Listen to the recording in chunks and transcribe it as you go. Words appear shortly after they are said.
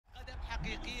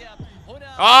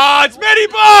Ah, it's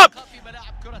Mehdi Bob!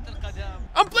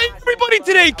 I'm playing everybody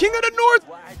today. King of the North.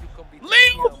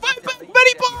 Leo, fight back,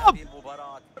 Mehdi Bob!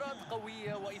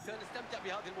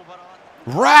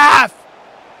 Raf!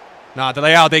 Nah, De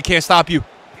Leal, they can't stop you.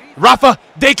 Rafa,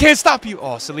 they can't stop you.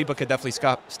 Oh, Saliba could definitely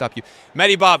stop you.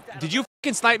 Mehdi Bob, did you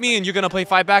fucking snipe me and you're gonna play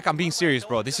fight back? I'm being serious,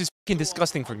 bro. This is fucking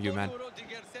disgusting from you, man.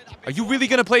 Are you really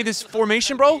gonna play this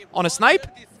formation, bro? On a snipe?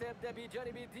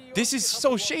 This is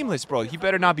so shameless, bro. You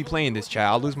better not be playing this, chat.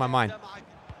 I'll lose my mind.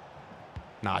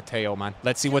 Nah, Teo, man.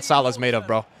 Let's see what Salah's made of,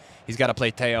 bro. He's gotta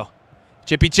play Teo.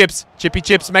 Chippy chips,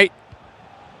 mate.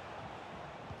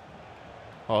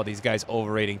 Oh, these guys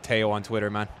overrating Teo on Twitter,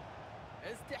 man.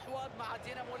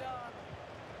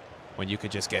 When you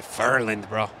could just get Furland,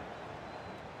 bro.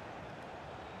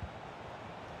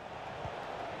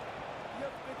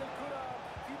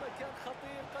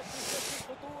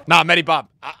 Nah, Mehdi Bob.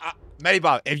 Mehdi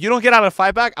Bob, if you don't get out of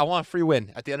fight back, I want a free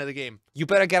win at the end of the game. You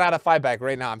better get out of fight back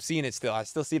right now. I'm seeing it still. I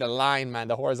still see the line, man.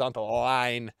 The horizontal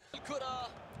line.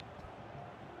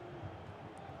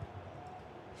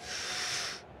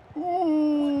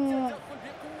 Ooh.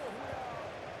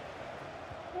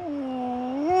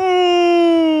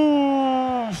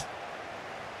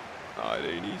 Nah, it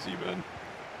ain't easy, man.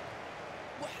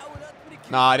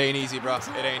 Nah, it ain't easy, bro. It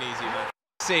ain't easy, man.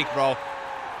 For sake, bro.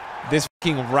 This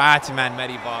fucking rat, man,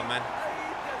 Mehdi Bob, man.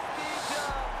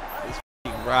 This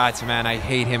fucking rat, man. I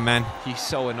hate him, man. He's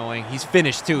so annoying. He's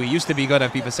finished, too. He used to be good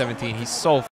at FIFA 17. He's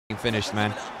so fucking finished,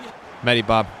 man. Mehdi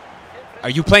Bob. Are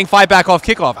you playing fight back off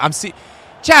kickoff? I'm see.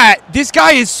 Chat, this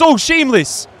guy is so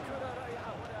shameless.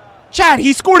 Chat,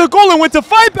 he scored a goal and went to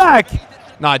fight back.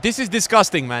 Nah, this is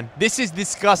disgusting, man. This is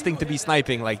disgusting to be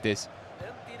sniping like this.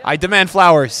 I demand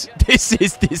flowers. This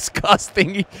is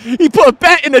disgusting. He put a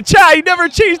bet in the chat. He never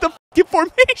changed the fucking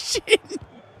formation.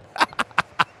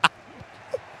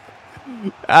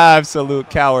 Absolute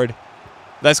coward.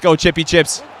 Let's go, Chippy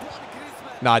Chips.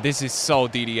 Nah, this is so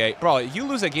DDA. Bro, you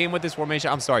lose a game with this formation,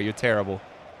 I'm sorry, you're terrible.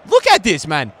 Look at this,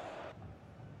 man.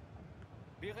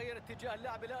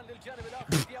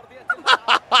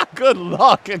 Good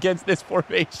luck against this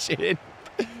formation.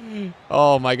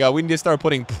 Oh my god, we need to start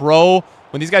putting pro.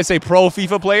 When these guys say pro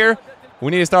FIFA player,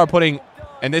 we need to start putting,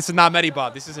 and this is not Mehdi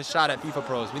Bob, this is a shot at FIFA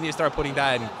pros. We need to start putting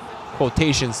that in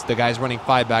quotations. The guys running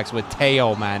five backs with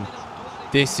Teo, man.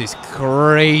 This is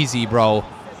crazy, bro.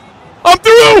 I'm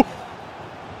through!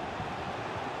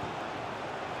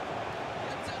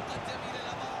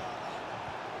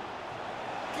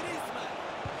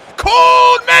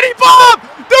 Cold Mehdi Bob!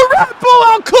 The Red Bull,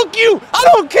 I'll cook you! I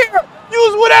don't care!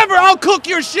 Use whatever, I'll cook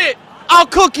your shit! I'll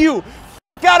cook you!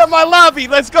 Get out of my lobby,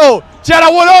 let's go! Chad,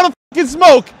 I want all the fucking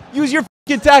smoke! Use your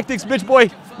fucking tactics, bitch boy!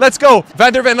 Let's go!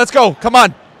 Van der Ven, let's go! Come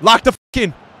on! Lock the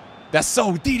fucking... That's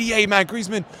so DDA, man,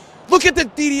 Griezmann! Look at the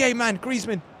DDA, man,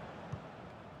 Griezmann!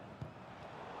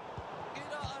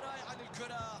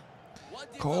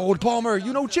 Cold Palmer,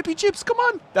 you know Chippy Chips, come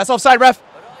on! That's offside, ref!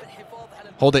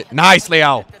 Hold it. Nice,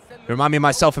 Leao. Remind me of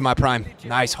myself in my prime.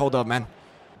 Nice. Hold up, man.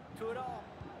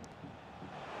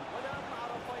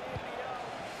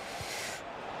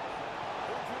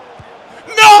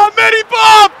 No, Mehdi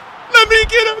Bob! Let me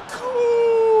get him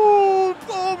cool.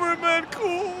 Palmer, man,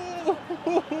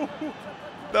 cool.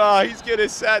 Nah, he's getting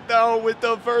sat down with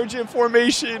the virgin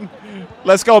formation.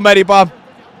 Let's go, Mehdi Bob.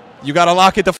 You got to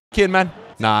lock it the fuck in, man.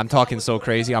 Nah, I'm talking so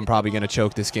crazy. I'm probably going to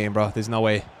choke this game, bro. There's no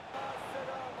way.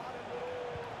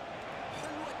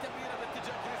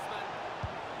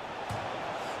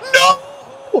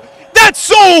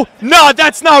 So, nah,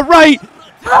 that's not right.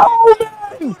 How,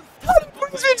 man? How did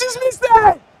Griezmann just miss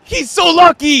that? He's so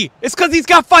lucky. It's because he's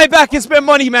got fight back and spend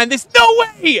money, man. There's no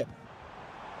way.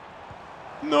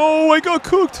 No, I got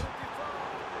cooked.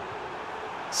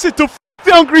 Sit the f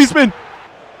down, Griezmann.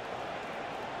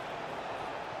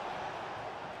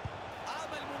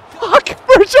 Fuck,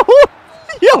 Virgil.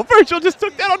 Yo, Virgil just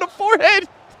took that on the forehead.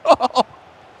 Oh.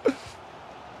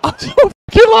 I'm so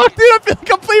fucking locked in. I feel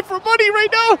like I'm playing for money right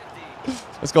now.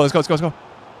 Let's go, let's go, let's go, let's go.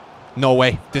 No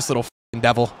way. This little f***ing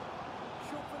devil.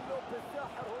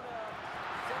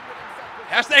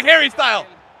 Hashtag Harry style.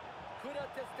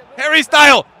 Harry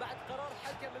style.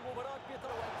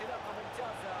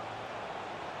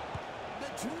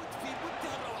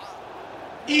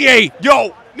 EA,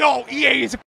 yo, no, EA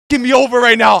is f***ing me over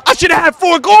right now. I should have had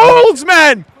 4 goals,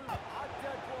 man.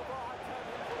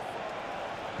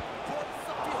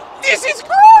 This is great.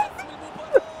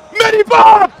 Mehdi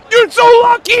Bob, you're so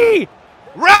lucky!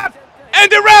 Ref!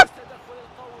 End the ref!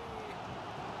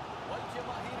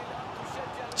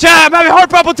 Chat, I'm having heart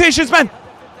palpitations, man!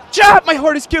 Chat, my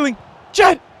heart is killing!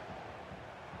 Chat!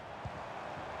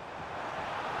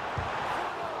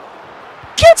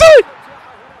 can't do it!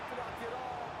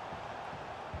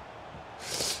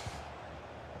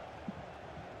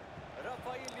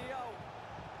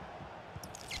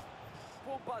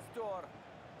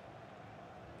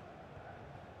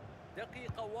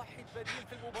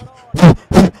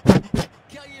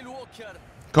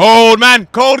 Cold, man.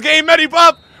 Cold game, Matty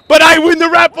Bob. But I win the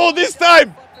rap ball this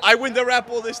time. I win the rap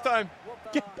ball this time.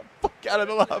 Get the fuck out of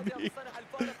the lobby.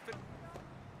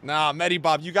 Nah, Matty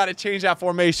Bob, you got to change that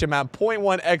formation, man.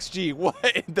 0.1 XG. What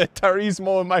in the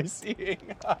Turismo am I seeing?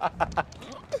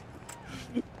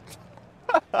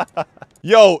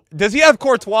 Yo, does he have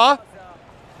Courtois?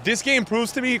 This game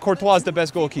proves to me Courtois is the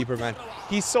best goalkeeper, man.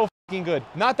 He's so fucking good.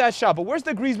 Not that shot, but where's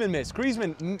the Griezmann miss?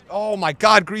 Griezmann, oh my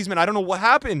God, Griezmann, I don't know what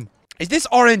happened. Is this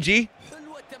RNG?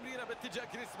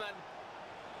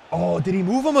 Oh, did he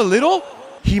move him a little?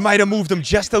 He might have moved him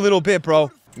just a little bit,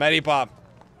 bro. Matty Bob,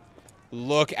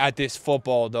 look at this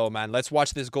football, though, man. Let's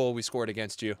watch this goal we scored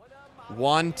against you.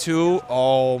 1-2.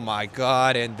 Oh, my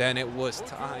God. And then it was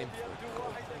time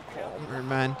for Palmer,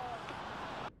 man.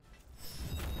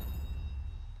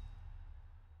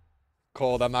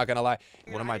 Cold, I'm not gonna lie.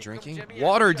 What am I drinking?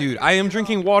 Water, dude. I am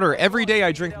drinking water. Every day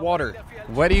I drink water.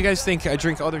 Why do you guys think I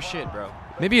drink other shit, bro?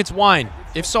 Maybe it's wine.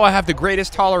 If so, I have the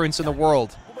greatest tolerance in the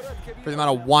world for the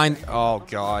amount of wine. Oh,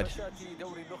 God.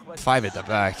 5 at the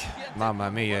back.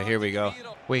 Mamma mia. Here we go.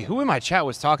 Wait, who in my chat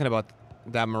was talking about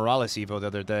that Morales Evo the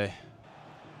other day?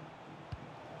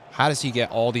 How does he get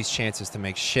all these chances to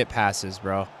make shit passes,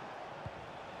 bro?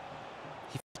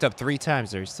 He f***ed up 3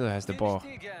 times there. He still has the ball.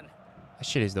 That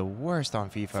shit is the worst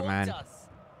on FIFA, man.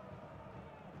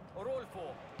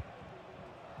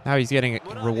 Now he's getting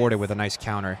rewarded with a nice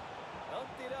counter.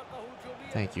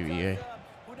 Thank you, EA.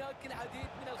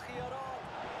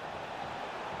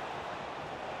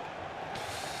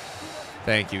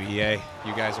 Thank you, EA.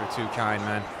 You guys are too kind,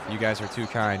 man. You guys are too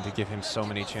kind to give him so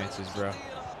many chances, bro.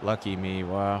 Lucky me,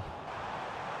 wow.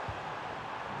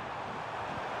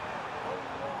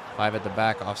 5 at the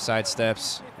back, offside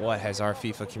steps. What has our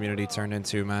FIFA community turned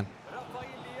into, man?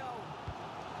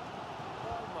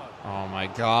 Oh my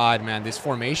God, man. This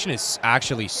formation is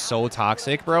actually so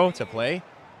toxic, bro, to play.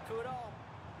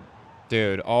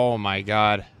 Dude, oh my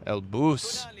God. El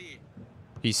Bus.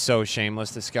 He's so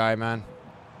shameless, this guy, man.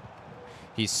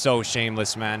 He's so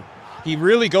shameless, man. He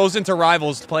really goes into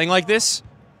rivals playing like this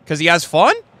because he has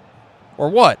fun? Or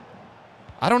what?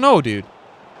 I don't know, dude.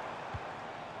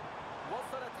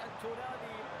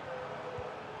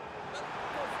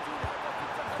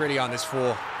 Gritty on this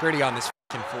fool. Gritty on this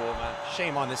fucking fool, man.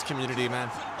 Shame on this community, man.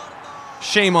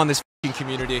 Shame on this fucking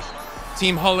community.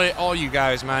 Team Hullet, all you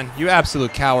guys, man. You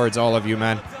absolute cowards, all of you,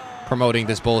 man. Promoting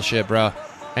this bullshit, bro.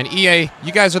 And EA,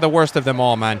 you guys are the worst of them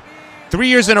all, man. 3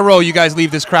 years in a row, you guys leave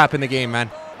this crap in the game,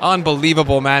 man.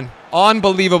 Unbelievable, man.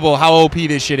 Unbelievable how OP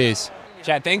this shit is.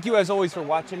 Chat, thank you as always for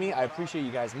watching me. I appreciate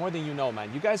you guys more than you know,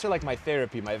 man. You guys are like my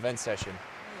therapy, my event session.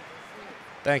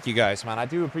 Thank you guys, man. I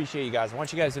do appreciate you guys. I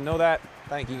want you guys to know that.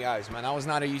 Thank you guys, man. That was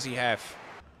not an easy half.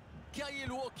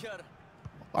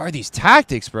 What are these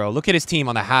tactics, bro? Look at his team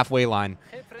on the halfway line.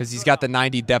 Because he's got the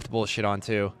 90 depth bullshit on,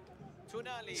 too.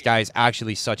 This guy is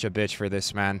actually such a bitch for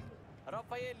this, man.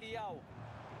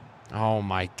 Oh,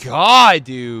 my God,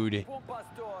 dude.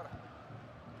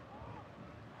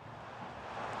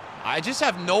 I just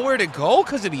have nowhere to go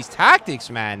because of these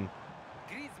tactics, man.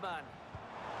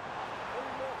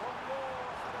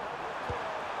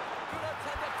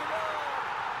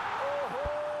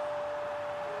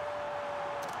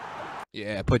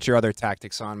 Yeah, put your other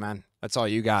tactics on, man. That's all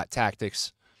you got,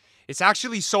 tactics. It's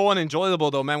actually so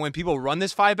unenjoyable, though, man, when people run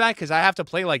this 5-back, because I have to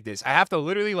play like this. I have to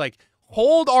literally, like,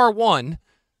 hold R1.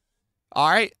 All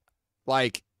right?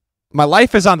 Like, my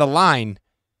life is on the line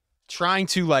trying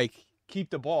to, like, keep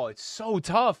the ball. It's so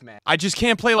tough, man. I just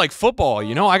can't play like football,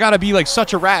 you know? I got to be, like,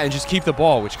 such a rat and just keep the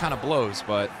ball, which kind of blows,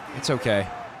 but it's okay.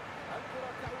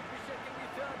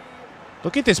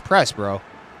 Look at this press, bro.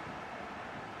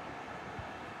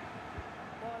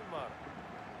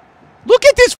 Look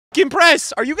at this fucking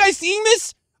press. Are you guys seeing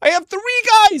this? I have 3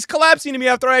 guys collapsing to me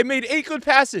after I made 8 good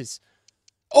passes.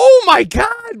 Oh my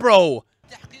God, bro.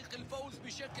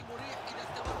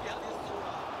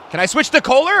 Can I switch to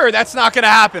Kohler or that's not going to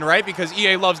happen, right? Because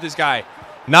EA loves this guy.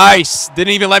 Nice.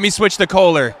 Didn't even let me switch to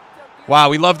Kohler. Wow,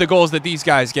 we love the goals that these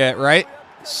guys get, right?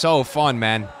 So fun,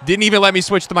 man. Didn't even let me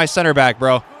switch to my center back,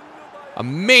 bro.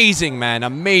 Amazing, man.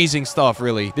 Amazing stuff,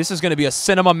 really. This is going to be a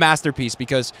cinema masterpiece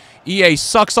because EA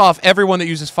sucks off everyone that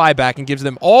uses 5-back and gives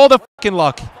them all the fucking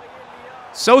luck.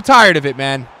 So tired of it,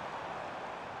 man.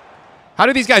 How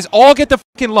do these guys all get the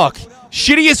fucking luck?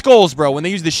 Shittiest goals, bro, when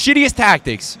they use the shittiest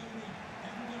tactics.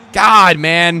 God,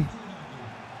 man.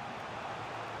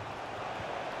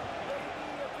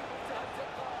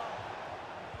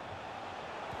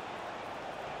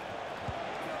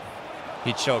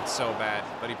 He choked so bad,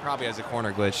 but he probably has a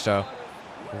corner glitch, so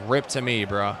rip to me,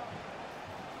 bro.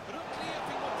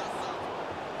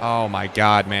 Oh my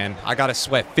God, man. I gotta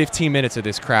sweat 15 minutes of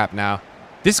this crap now.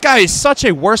 This guy is such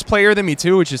a worse player than me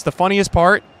too, which is the funniest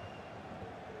part.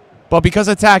 But because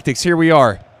of tactics, here we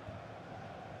are.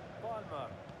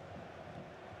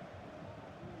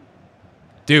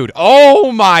 Dude,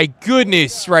 oh my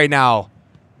goodness right now.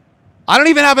 I don't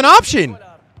even have an option.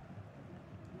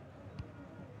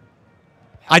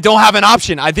 I don't have an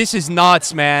option. This is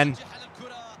nuts, man.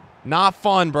 Not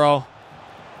fun, bro.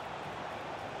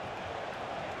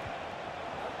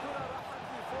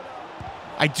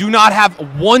 I do not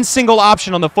have one single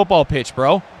option on the football pitch,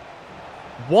 bro.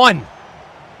 One.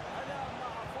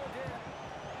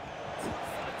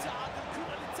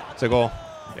 It's a goal.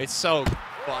 It's so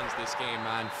buns this game,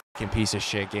 man. Fucking piece of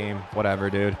shit game. Whatever,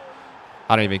 dude.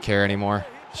 I don't even care anymore.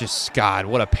 Just, God,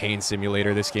 what a pain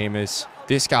simulator this game is.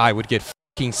 This guy would get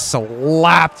fucking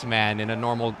slapped, man, in a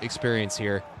normal experience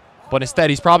here. But instead,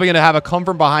 he's probably going to have a come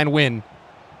from behind win.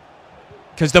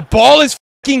 Because the ball is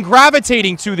fucking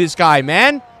gravitating to this guy,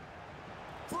 man.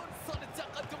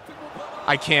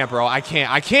 I can't, bro. I can't.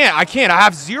 I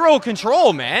have zero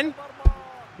control, man.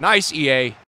 Nice,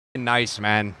 EA. Nice,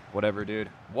 man. Whatever, dude.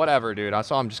 Whatever, dude. I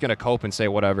saw I'm just going to cope and say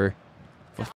whatever.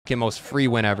 The fucking most free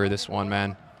win ever, this one,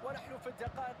 man.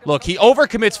 Look, he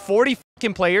overcommits 40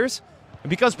 fucking players. And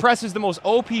because press is the most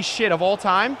OP shit of all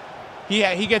time,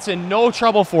 he gets in no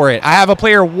trouble for it. I have a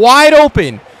player wide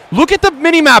open. Look at the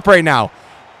mini-map right now.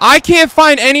 I can't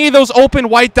find any of those open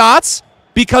white dots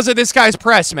because of this guy's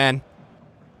press, man.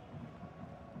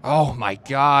 Oh, my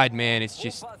God, man. It's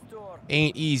just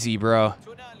ain't easy, bro.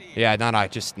 Yeah, nah.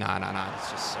 It's just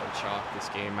so chalk, this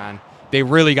game, man. They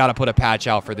really got to put a patch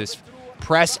out for this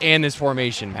press and this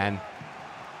formation, man.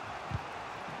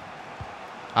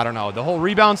 I don't know. The whole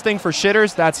rebounds thing for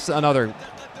shitters, that's another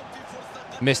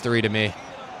mystery to me.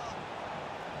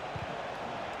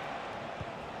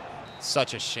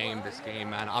 Such a shame, this game,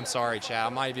 man. I'm sorry, chat.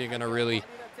 I'm not even going to really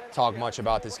talk much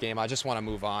about this game. I just want to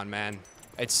move on, man.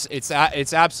 It's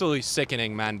absolutely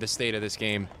sickening, man, the state of this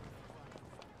game.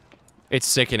 It's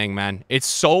sickening, man. It's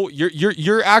so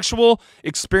your actual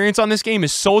experience on this game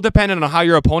is so dependent on how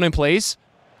your opponent plays,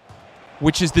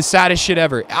 which is the saddest shit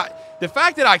ever. The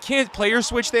fact that I can't player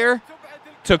switch there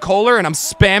to Kohler and I'm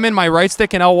spamming my right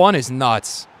stick in L1 is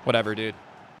nuts. Whatever, dude.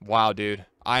 Wow, dude.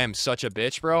 I am such a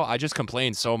bitch, bro. I just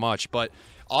complain so much, but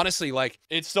honestly, like,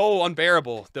 it's so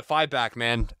unbearable, the 5-back,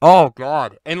 man. Oh,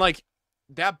 God. And, like,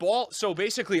 that ball, so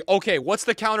basically, okay, what's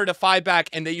the counter to 5-back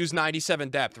and they use 97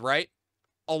 depth, right?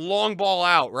 A long ball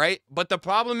out, right? But the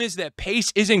problem is that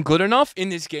pace isn't good enough in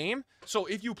this game. So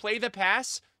if you play the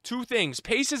pass, two things.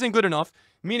 Pace isn't good enough,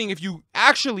 meaning if you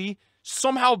actually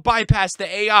somehow bypass the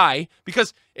AI,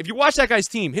 because if you watch that guy's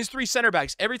team, his 3 center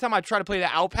backs, every time I try to play the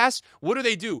out pass, what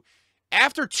do?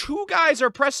 After 2 guys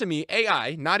are pressing me,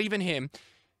 AI, not even him,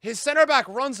 his center back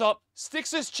runs up,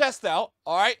 sticks his chest out,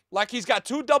 all right, like he's got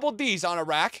 2 double Ds on a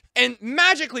rack, and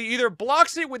magically either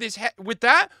blocks it with his head, with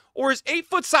that, or his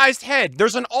 8-foot-sized head.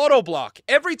 There's an auto block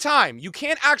every time. You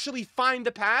can't actually find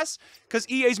the pass because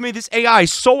EA's made this AI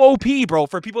so OP, bro,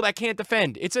 for people that can't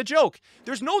defend. It's a joke.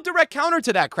 There's no direct counter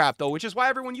to that crap, though, which is why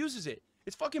everyone uses it.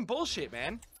 It's fucking bullshit,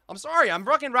 man. I'm sorry, I'm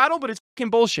fucking rattled, but it's fucking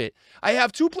bullshit. I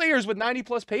have 2 players with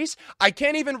 90+ pace. I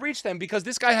can't even reach them because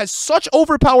this guy has such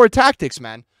overpowered tactics,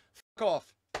 man. Fuck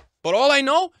off. But all I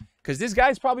know, because this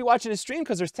guy's probably watching the stream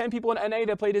because there's 10 people in NA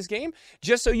that play this game,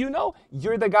 just so you know,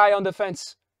 you're the guy on the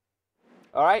fence.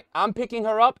 All right? I'm picking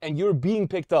her up and you're being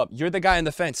picked up. You're the guy on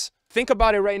the fence. Think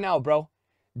about it right now, bro.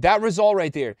 That result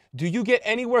right there. Do you get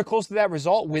anywhere close to that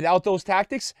result without those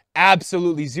tactics?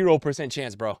 Absolutely 0%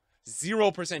 chance, bro.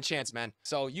 0% chance, man.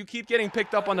 So you keep getting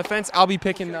picked up on the fence. I'll be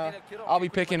picking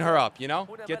her up, you know?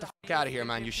 Get the fuck out of here,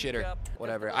 man, you shitter.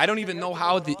 Whatever. I don't even know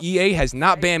how the EA has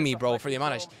not banned me, bro, for the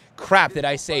amount of crap that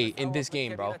I say in this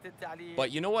game, bro.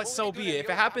 But you know what? So be it. If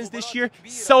it happens this year,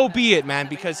 so be it, man,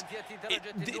 because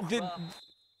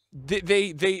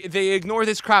they ignore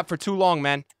this crap for too long,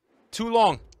 man. Too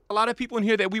long. A lot of people in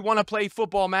here that we want to play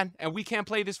football, man, and we can't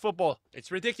play this football.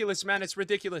 It's ridiculous, man. It's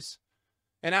ridiculous.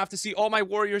 And I have to see all my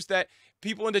warriors that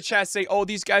people in the chat say, oh,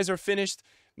 these guys are finished.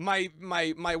 My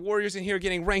warriors in here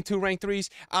getting rank 2, rank 3s.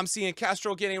 I'm seeing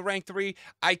Castro getting rank 3.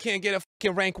 I can't get a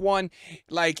fucking rank 1.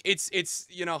 Like, it's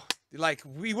you know, like,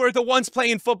 we were the ones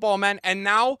playing football, man. And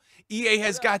now EA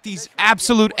has got these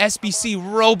absolute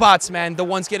SBC robots, man. The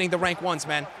ones getting the rank 1s,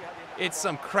 man. It's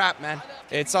some crap, man.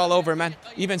 It's all over, man.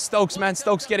 Even Stokes, man.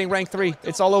 Stokes getting rank 3.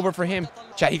 It's all over for him.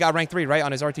 Chat, he got rank 3, right,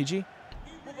 on his RTG?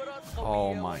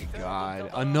 Oh my God.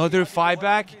 Another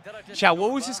 5-back? Chat,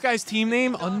 what was this guy's team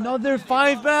name? Another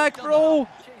 5-back, bro?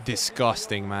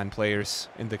 Disgusting, man, players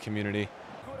in the community.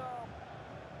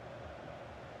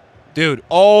 Dude,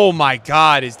 oh my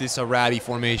God, is this a ratty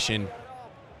formation?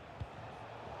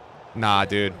 Nah,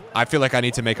 dude. I feel like I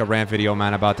need to make a rant video,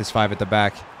 man, about this 5 at the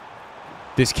back.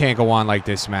 This can't go on like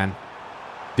this, man.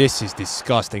 This is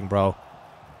disgusting, bro.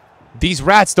 These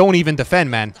rats don't even defend,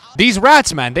 man. These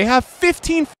rats, man, they have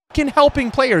 15 fucking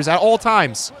helping players at all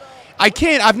times.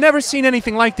 I've never seen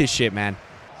anything like this shit, man.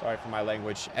 Sorry for my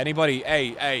language. Anybody,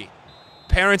 hey,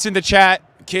 parents in the chat,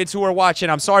 kids who are watching,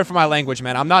 I'm sorry for my language,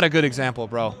 man. I'm not a good example,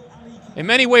 bro. In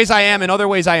many ways I am, in other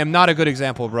ways I am not a good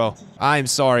example, bro. I'm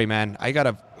sorry, man. I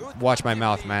gotta watch my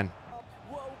mouth, man.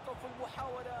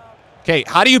 Okay,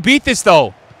 how do you beat this,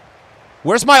 though?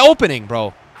 Where's my opening,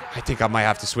 bro? I think I might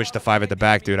have to switch to 5 at the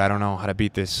back, dude. I don't know how to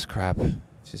beat this crap.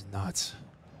 This is nuts.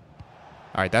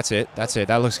 All right, that's it. That's it.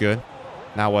 That looks good.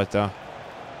 Now what, though?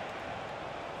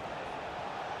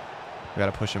 We got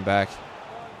to push him back.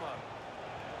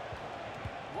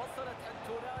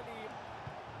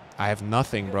 I have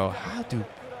nothing, bro.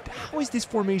 How is this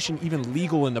formation even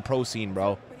legal in the pro scene,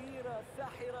 bro?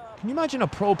 Can you imagine a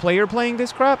pro player playing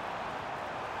this crap?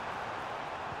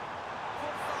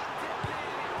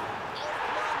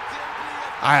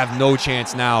 I have no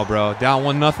chance now, bro. Down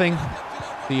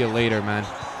 1-0. See you later, man.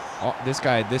 Oh, this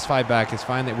guy, this 5-back is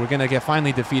finally... We're going to get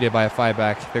finally defeated by a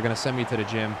 5-back. They're going to send me to the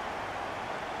gym.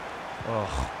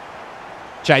 Oh.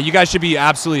 Chat, you guys should be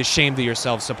absolutely ashamed of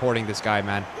yourselves supporting this guy,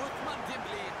 man.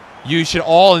 You should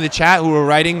all in the chat who are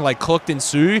writing like cooked and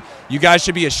Sue, you guys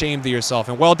should be ashamed of yourself.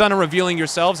 And well done on revealing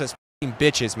yourselves as f***ing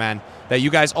bitches, man. That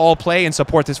you guys all play and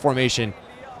support this formation.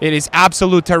 It is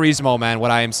absolute terrorismo, man,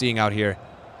 what I am seeing out here.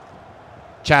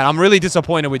 Chat, I'm really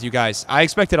disappointed with you guys. I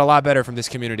expected a lot better from this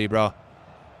community, bro.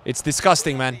 It's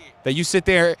disgusting, man, that you sit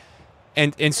there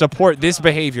and support this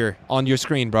behavior on your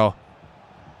screen, bro.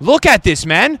 Look at this,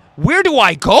 man. Where do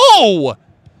I go?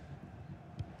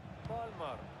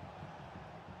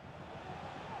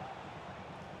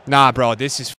 Nah, bro,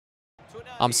 this is...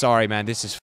 I'm sorry, man. This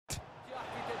is...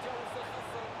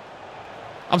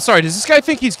 I'm sorry, does this guy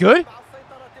think he's good?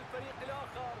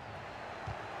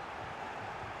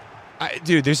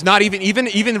 Dude, there's not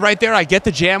even right there, I get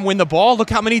the jam, win the ball. Look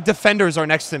how many defenders are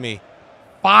next to me.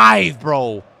 5,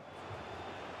 bro.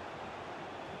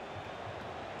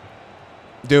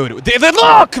 Dude,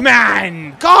 look,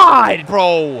 man. God,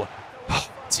 bro.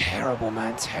 Oh, terrible,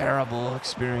 man. Terrible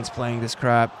experience playing this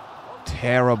crap.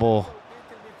 Terrible.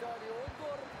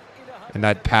 And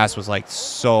that pass was like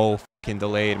so fucking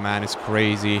delayed, man. It's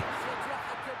crazy.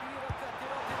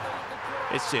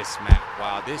 It's just, man,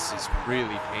 wow, this is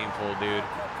really painful, dude.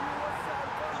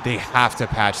 They have to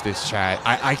patch this, chat.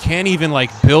 I can't even, like,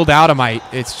 build out of my...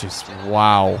 It's just,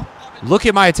 wow. Look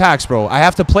at my attacks, bro. I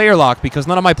have to player lock because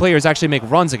none of my players actually make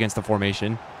runs against the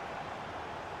formation.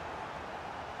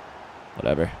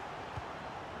 Whatever.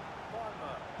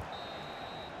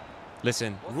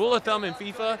 Listen, rule of thumb in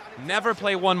FIFA, never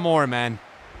play one more, man.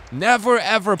 Never,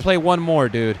 ever play one more,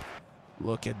 dude.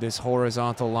 Look at this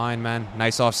horizontal line, man.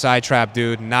 Nice offside trap,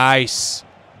 dude. Nice.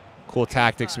 Cool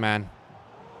tactics, man.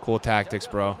 Cool tactics,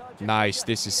 bro. Nice.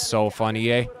 This is so fun,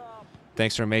 EA.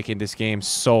 Thanks for making this game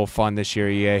so fun this year,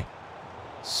 EA.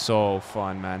 So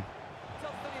fun, man.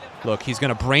 Look, he's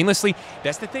going to brainlessly...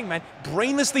 That's the thing, man.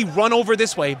 Brainlessly run over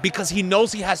this way because he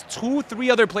knows he has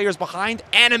 2-3 other players behind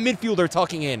and a midfielder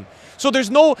tucking in. So there's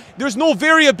no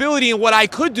variability in what I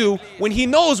could do when he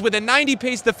knows with a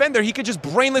 90-pace defender, he could just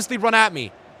brainlessly run at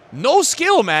me. No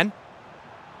skill, man.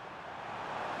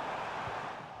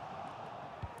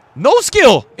 No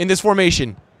skill in this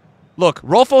formation. Look,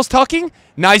 Rolfo's tucking.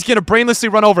 Now he's going to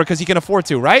brainlessly run over because he can afford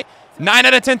to, right? 9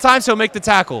 out of 10 times he'll make the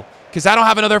tackle because I don't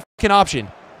have another fucking option.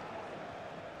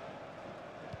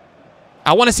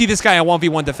 I want to see this guy in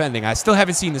 1v1 defending. I still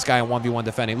haven't seen this guy in 1v1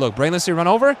 defending. Look, brainlessly run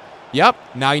over. Yep.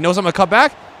 Now he knows I'm going to cut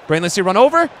back. Brainlessly run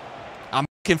over. I'm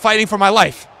fighting for my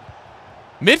life.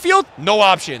 Midfield, no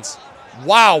options.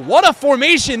 Wow, what a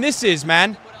formation this is,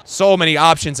 man. So many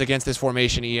options against this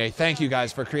formation, EA. Thank you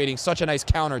guys for creating such a nice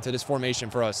counter to this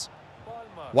formation for us.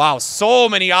 Wow, so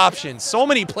many options. So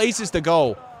many places to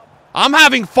go. I'm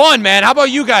having fun, man. How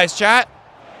about you guys, chat?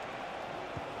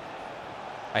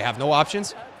 I have no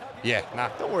options? Yeah, nah,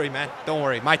 don't worry, man. Don't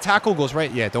worry. My tackle goes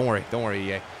right. Yeah, don't worry. Don't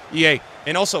worry, EA. EA.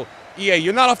 And also, EA,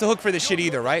 you're not off the hook for this shit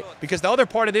either, right? Because the other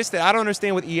part of this that I don't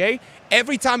understand with EA,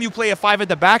 every time you play a 5 at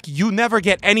the back, you never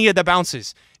get any of the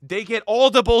bounces. They get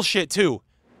all the bullshit, too.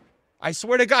 I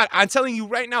swear to God, I'm telling you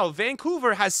right now,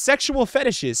 Vancouver has sexual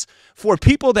fetishes for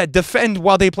people that defend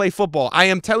while they play football. I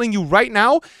am telling you right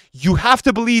now, you have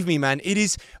to believe me, man. It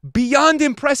is beyond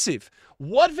impressive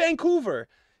what Vancouver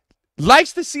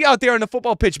likes to see out there on the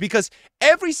football pitch, because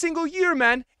every single year,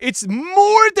 man, it's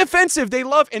more defensive they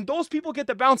love, and those people get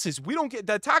the bounces. We don't get,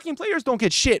 the attacking players don't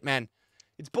get shit, man.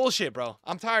 It's bullshit, bro.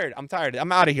 I'm tired.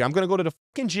 I'm out of here. I'm going to go to the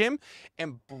fucking gym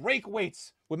and break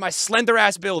weights with my slender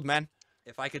ass build, man.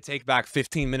 If I could take back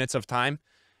 15 minutes of time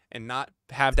and not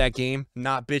have that game,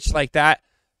 not bitch like that,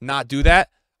 not do that,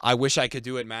 I wish I could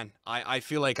do it, man. I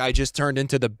feel like I just turned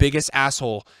into the biggest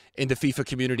asshole in the FIFA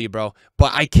community, bro.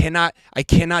 But I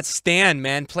cannot stand,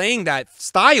 man, playing that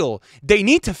style. They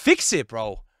need to fix it,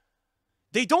 bro.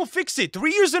 They don't fix it.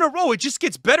 3 years in a row, it just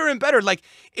gets better and better. Like,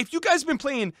 if you guys have been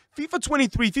playing FIFA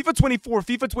 23, FIFA 24,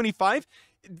 FIFA 25,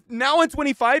 now in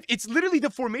 25, it's literally the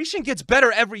formation gets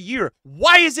better every year.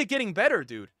 Why is it getting better,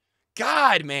 dude?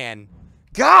 God, man.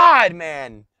 God,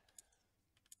 man.